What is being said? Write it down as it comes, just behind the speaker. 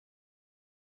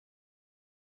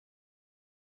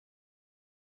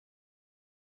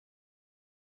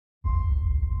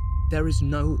There is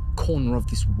no corner of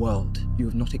this world you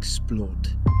have not explored.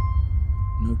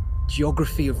 No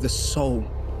geography of the soul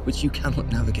which you cannot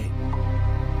navigate.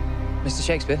 Mr.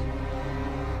 Shakespeare,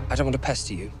 I don't want to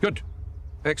pester you. Good.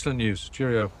 Excellent news.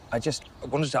 Cheerio. I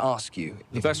wanted to ask you...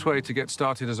 The best way to get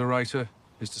started as a writer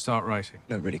is to start writing.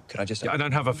 No, really, could I just... I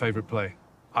don't have a favourite play.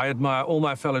 I admire all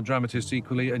my fellow dramatists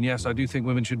equally, and yes, I do think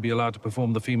women should be allowed to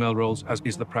perform the female roles, as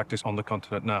is the practice on the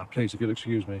continent now. Please, if you'll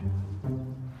excuse me.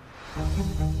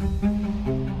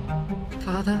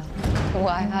 Father?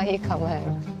 Why are you come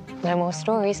home? No more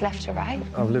stories left to write?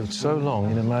 I've lived so long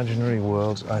in imaginary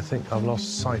worlds, I think I've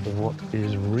lost sight of what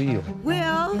is real.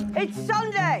 Will, it's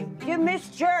Sunday. You miss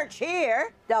church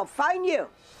here, they'll find you.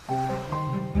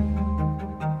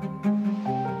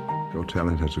 Your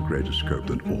talent has a greater scope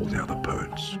than all the other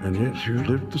poets, and yet you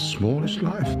lived the smallest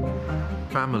life.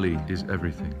 Family is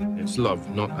everything. It's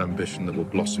love, not ambition, that will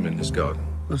blossom in this garden.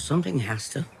 Well, something has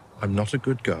to. I'm not a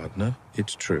good gardener,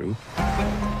 it's true.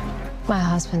 My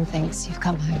husband thinks you've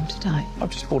come home to die.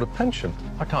 I've just bought a pension.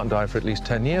 I can't die for at least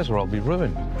 10 years or I'll be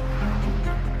ruined.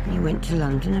 You went to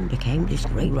London and became this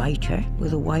great writer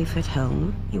with a wife at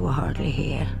home. You were hardly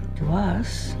here. To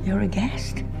us, you're a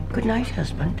guest. Good night,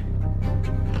 husband.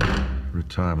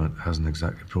 Retirement hasn't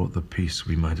exactly brought the peace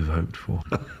we might have hoped for.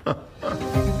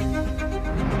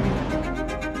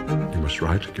 You must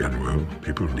write again, Will.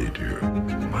 People need you.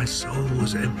 My soul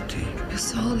was empty. Your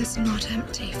soul is not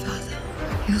empty, Father.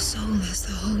 Your soul has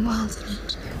the whole world in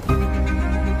it.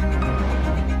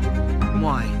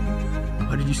 Why?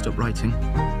 Why did you stop writing?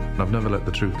 I've never let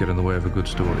the truth get in the way of a good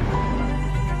story.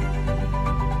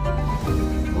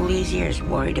 All these years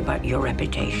worried about your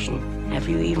reputation. Have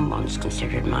you even once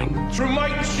considered mine? Through my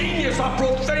genius, I've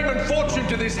brought fame and fortune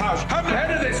to this house. I'm the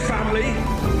head of this family.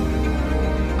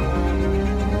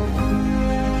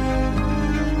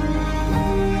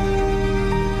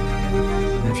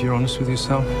 And if you're honest with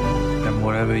yourself, then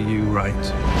whatever you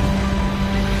write,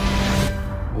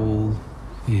 all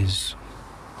is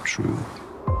true.